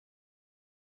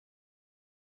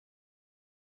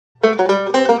Hey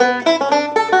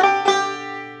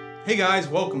guys,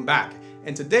 welcome back.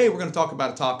 And today we're going to talk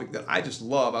about a topic that I just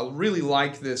love. I really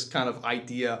like this kind of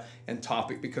idea and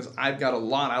topic because I've got a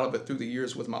lot out of it through the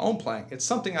years with my own playing. It's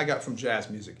something I got from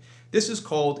jazz music. This is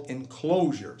called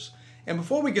enclosures. And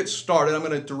before we get started, I'm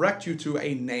going to direct you to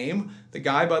a name, the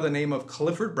guy by the name of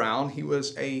Clifford Brown. He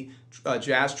was a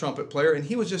jazz trumpet player, and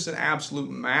he was just an absolute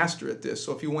master at this.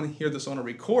 So if you want to hear this on a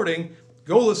recording,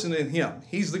 go listen to him.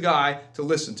 He's the guy to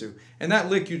listen to. And that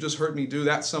lick you just heard me do,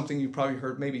 that's something you probably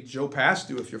heard maybe Joe Pass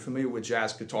do if you're familiar with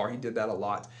jazz guitar. He did that a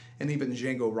lot. And even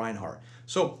Django Reinhardt.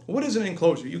 So what is an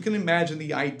enclosure? You can imagine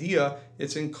the idea.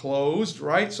 It's enclosed,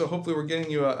 right? So hopefully we're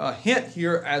getting you a hint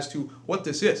here as to what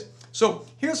this is. So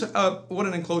here's what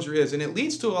an enclosure is, and it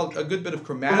leads to a good bit of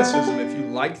chromaticism if you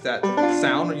like that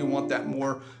sound or you want that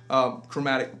more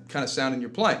chromatic kind of sound in your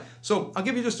playing. So I'll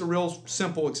give you just a real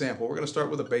simple example. We're going to start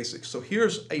with the basics. So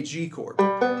here's a G chord,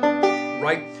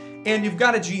 right? And you've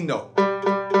got a G note.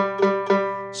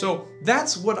 So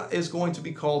that's what is going to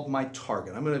be called my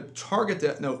target. I'm going to target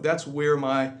that note. That's where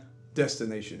my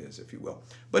destination is, if you will.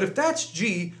 But if that's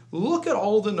G, look at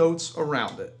all the notes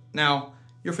around it. Now,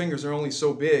 your fingers are only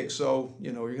so big, so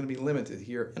you're going to be limited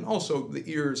here. And also the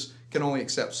ears can only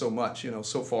accept so much,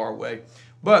 so far away.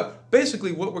 But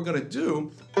basically what we're going to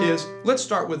do is, let's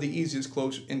start with the easiest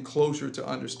enclosure to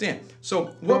understand.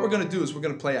 So what we're going to do is we're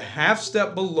going to play a half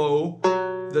step below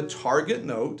the target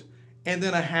note and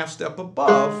then a half step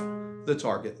above the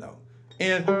target note.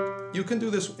 And you can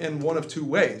do this in one of two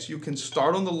ways. You can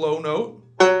start on the low note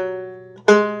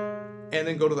and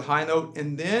then go to the high note,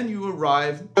 and then you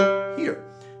arrive here.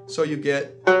 So you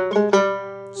get,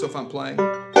 so if I'm playing,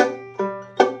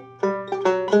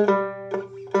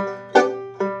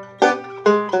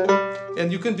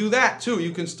 and you can do that too.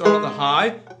 You can start on the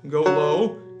high, go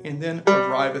low, and then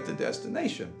arrive at the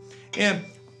destination. And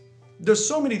there's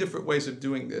so many different ways of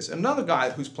doing this. Another guy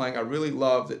who's playing I really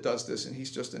love that does this, and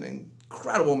he's just an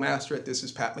incredible master at this,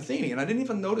 is Pat Metheny. And I didn't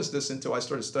even notice this until I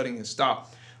started studying his style.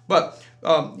 But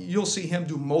you'll see him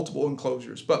do multiple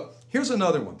enclosures. But here's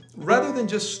another one. Rather than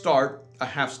just start a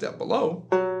half step below,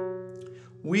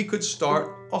 we could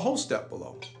start a whole step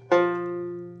below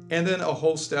and then a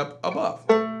whole step above.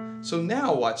 So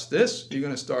now watch this. You're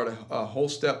going to start a whole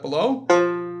step below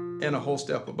and a whole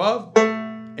step above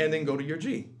and then go to your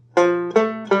G.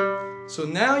 So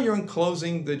now you're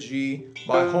enclosing the G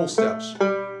by whole steps,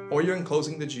 or you're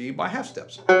enclosing the G by half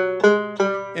steps.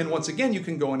 And once again, you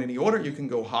can go in any order. You can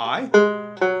go high,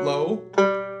 low,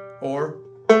 or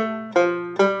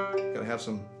gotta have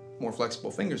some more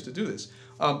flexible fingers to do this.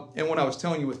 And what I was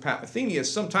telling you with Pat Metheny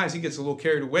is sometimes he gets a little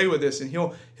carried away with this, and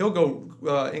he'll go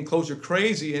enclosure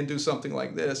crazy and do something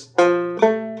like this. Now,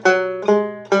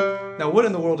 what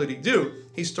in the world did he do?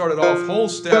 He started off whole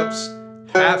steps,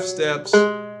 half steps,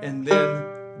 and then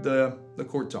the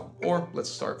chord tone. Or let's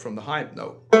start from the high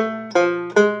note.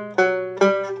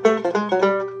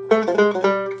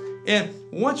 And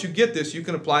once you get this, you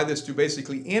can apply this to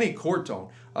basically any chord tone.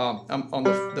 I'm on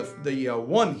the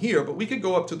one here, but we could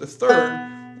go up to the third.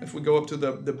 If we go up to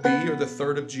the B or the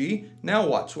third of G, now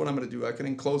watch what I'm going to do. I can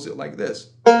enclose it like this.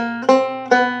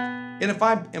 And if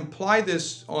I apply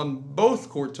this on both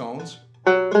chord tones,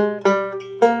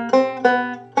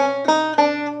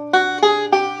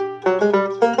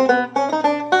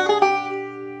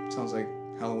 sounds like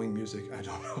Halloween music, I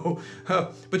don't know.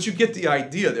 But you get the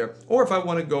idea there. Or if I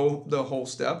want to go the whole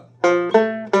step,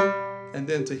 and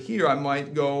then to here I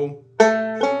might go,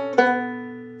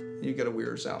 you get a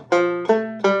weirder sound.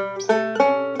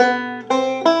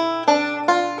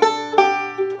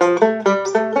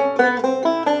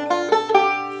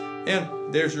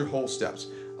 And there's your whole steps.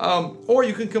 Or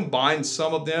you can combine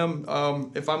some of them.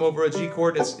 If I'm over a G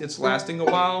chord, it's lasting a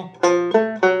while.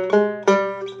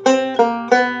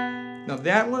 Now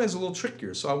that one is a little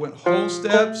trickier. So I went whole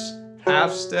steps,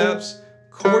 half steps,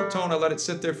 chord tone, I let it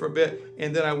sit there for a bit,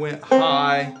 and then I went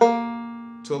high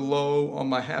to low on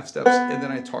my half steps, and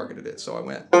then I targeted it. So I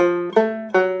went.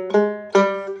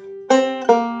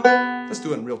 Let's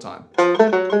do it in real time.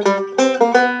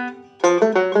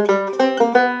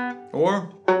 Or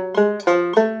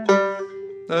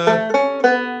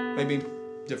maybe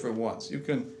different ones. You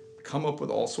can come up with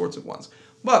all sorts of ones.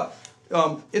 But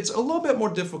it's a little bit more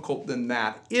difficult than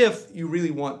that if you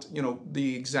really want,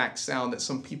 the exact sound that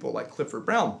some people like Clifford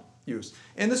Brown use.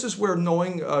 And this is where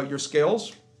knowing your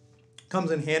scales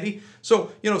comes in handy.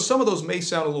 So, some of those may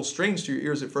sound a little strange to your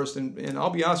ears at first. And I'll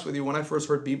be honest with you, when I first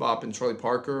heard Bebop and Charlie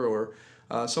Parker or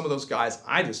Some of those guys,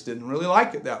 I just didn't really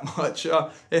like it that much.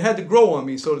 It had to grow on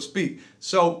me, so to speak.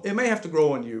 So it may have to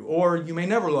grow on you, or you may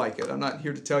never like it. I'm not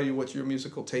here to tell you what your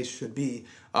musical taste should be.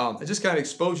 I just kind of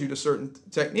expose you to certain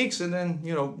techniques, and then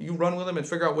you run with them and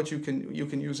figure out what you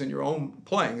can use in your own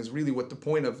playing. Is really what the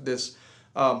point of this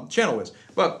channel is.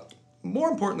 But more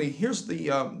importantly, here's the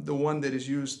one that is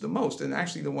used the most, and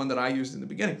actually the one that I used in the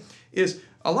beginning, is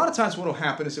a lot of times what will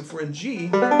happen is if we're in G,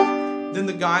 then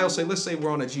the guy will say, let's say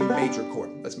we're on a G major chord.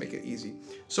 Let's make it easy.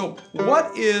 So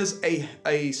what is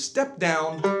a step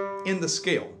down in the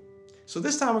scale? So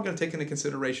this time we're going to take into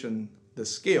consideration the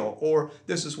scale, or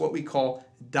this is what we call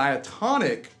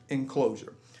diatonic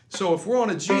enclosure. So if we're on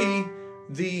a G,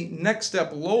 the next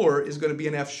step lower is going to be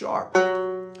an F sharp.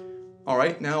 All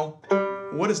right, now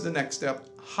what is the next step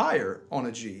higher on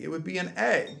a G? It would be an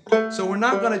A. So we're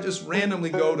not going to just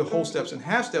randomly go to whole steps and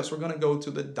half steps. We're going to go to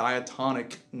the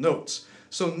diatonic notes.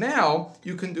 So now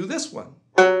you can do this one.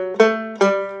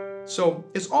 So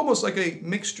it's almost like a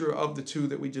mixture of the two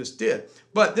that we just did.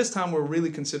 But this time we're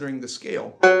really considering the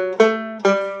scale.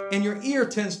 And your ear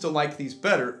tends to like these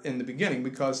better in the beginning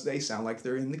because they sound like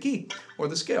they're in the key or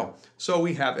the scale. So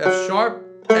we have F sharp,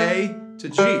 A to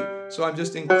G. So I'm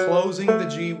just enclosing the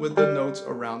G with the notes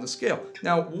around the scale.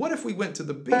 Now, what if we went to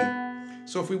the B?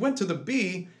 So if we went to the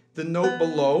B, the note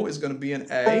below is going to be an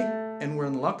A, and we're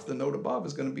in luck, the note above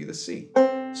is going to be the C.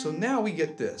 So now we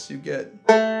get this. You get,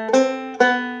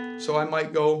 so I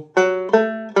might go,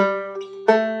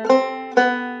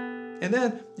 and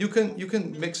then you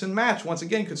can mix and match. Once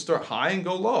again, you can start high and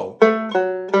go low.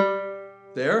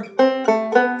 There.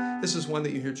 This is one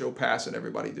that you hear Joe Pass and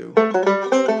everybody do.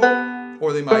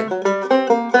 Or they like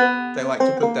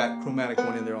to put that chromatic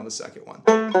one in there on the second one.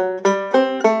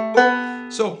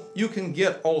 So you can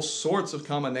get all sorts of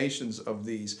combinations of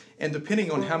these, and depending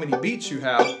on how many beats you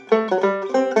have,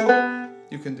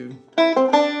 you can do,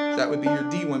 that would be your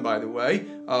D one, by the way.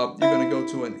 You're going to go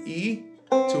to an E,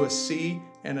 to a C,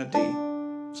 and a D.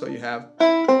 So you have,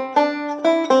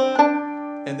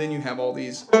 and then you have all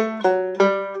these. You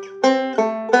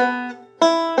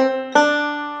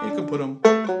can put them.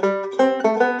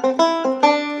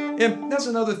 And that's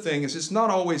another thing, is it's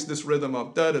not always this rhythm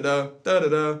of da-da-da,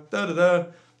 da-da-da, da-da-da.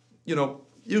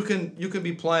 You can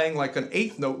be playing like an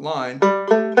eighth note line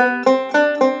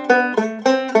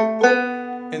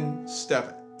and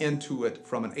step into it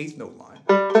from an eighth note line.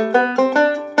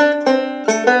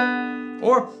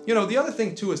 Or, the other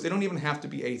thing too is they don't even have to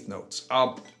be eighth notes.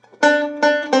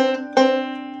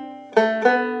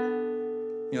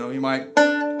 You might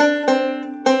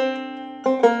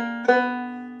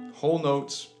whole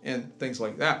notes and things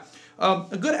like that.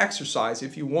 A good exercise,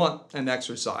 if you want an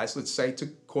exercise, let's say to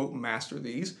quote master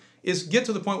these, is get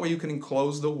to the point where you can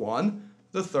enclose the 1,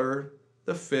 the 3rd,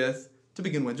 the 5th to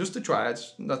begin with, just to try.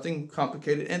 It's nothing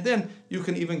complicated. And then you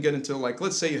can even get into, like,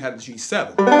 let's say you had a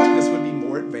G7. This would be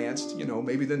more advanced,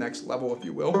 maybe the next level, if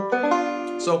you will.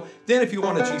 So then if you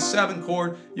want a G7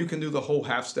 chord, you can do the whole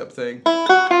half step thing.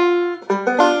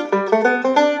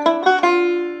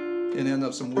 And end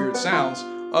up some weird sounds.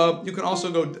 You can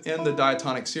also go in the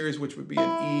diatonic series, which would be an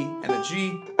E and a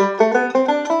G. I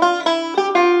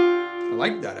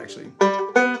like that, actually.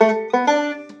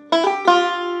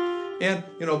 And,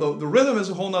 the rhythm is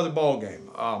a whole nother ball game.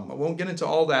 I won't get into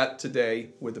all that today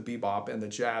with the bebop and the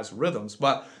jazz rhythms,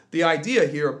 but the idea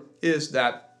here is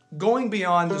that going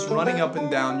beyond just running up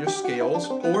and down your scales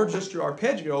or just your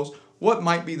arpeggios, what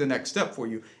might be the next step for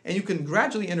you? And you can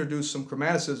gradually introduce some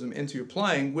chromaticism into your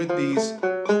playing with these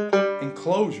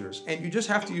enclosures, and you just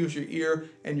have to use your ear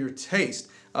and your taste.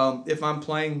 If I'm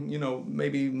playing,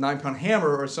 maybe 9-pound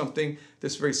hammer or something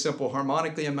that's very simple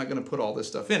harmonically, I'm not going to put all this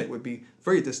stuff in. It would be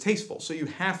very distasteful. So you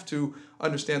have to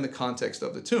understand the context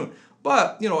of the tune.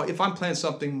 But, if I'm playing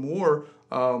something more,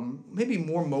 maybe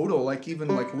more modal, like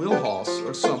even like Wheelhouse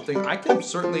or something, I can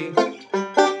certainly...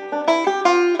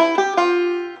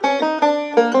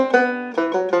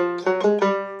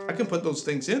 I can put those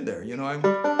things in there, You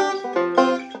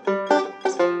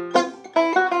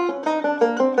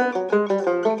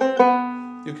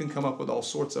can come up with all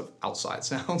sorts of outside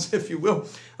sounds, if you will.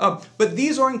 But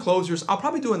these are enclosures. I'll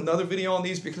probably do another video on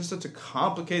these because it's such a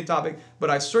complicated topic, but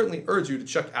I certainly urge you to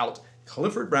check out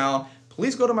Clifford Brown.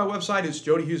 Please go to my website. It's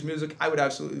Jody Hughes Music. I would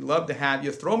absolutely love to have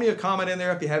you. Throw me a comment in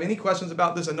there if you have any questions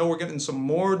about this. I know we're getting some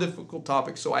more difficult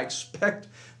topics, so I expect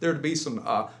there to be some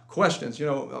questions.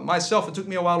 Myself, it took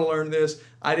me a while to learn this.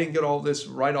 I didn't get all this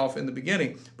right off in the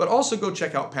beginning. But also go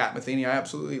check out Pat Metheny. I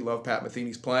absolutely love Pat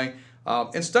Metheny's playing.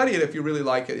 And study it if you really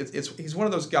like it. He's one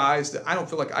of those guys that I don't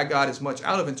feel like I got as much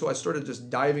out of until I started just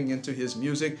diving into his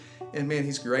music. And man,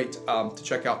 he's great to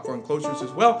check out for Enclosures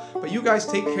as well. But you guys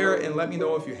take care and let me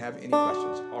know if you have any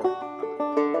questions. All right.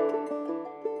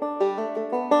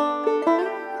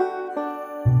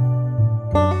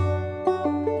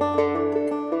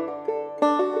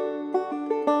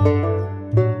 Bye-bye.